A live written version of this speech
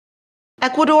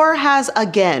Ecuador has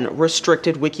again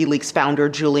restricted WikiLeaks founder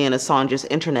Julian Assange's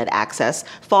internet access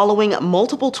following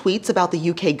multiple tweets about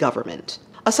the UK government.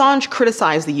 Assange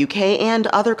criticized the UK and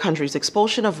other countries'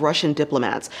 expulsion of Russian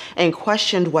diplomats and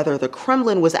questioned whether the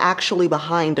Kremlin was actually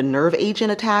behind a nerve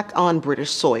agent attack on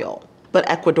British soil. But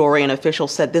Ecuadorian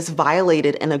officials said this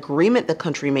violated an agreement the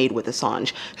country made with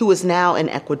Assange, who is now an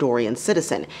Ecuadorian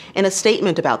citizen. In a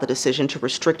statement about the decision to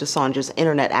restrict Assange's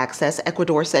internet access,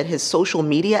 Ecuador said his social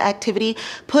media activity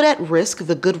put at risk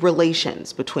the good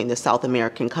relations between the South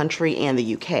American country and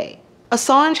the UK.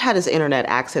 Assange had his internet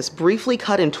access briefly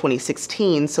cut in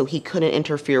 2016 so he couldn't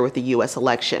interfere with the US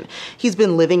election. He's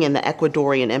been living in the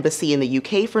Ecuadorian embassy in the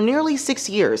UK for nearly 6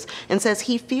 years and says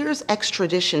he fears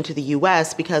extradition to the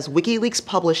US because WikiLeaks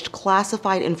published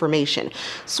classified information.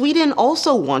 Sweden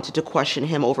also wanted to question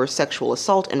him over sexual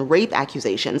assault and rape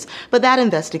accusations, but that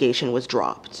investigation was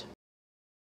dropped.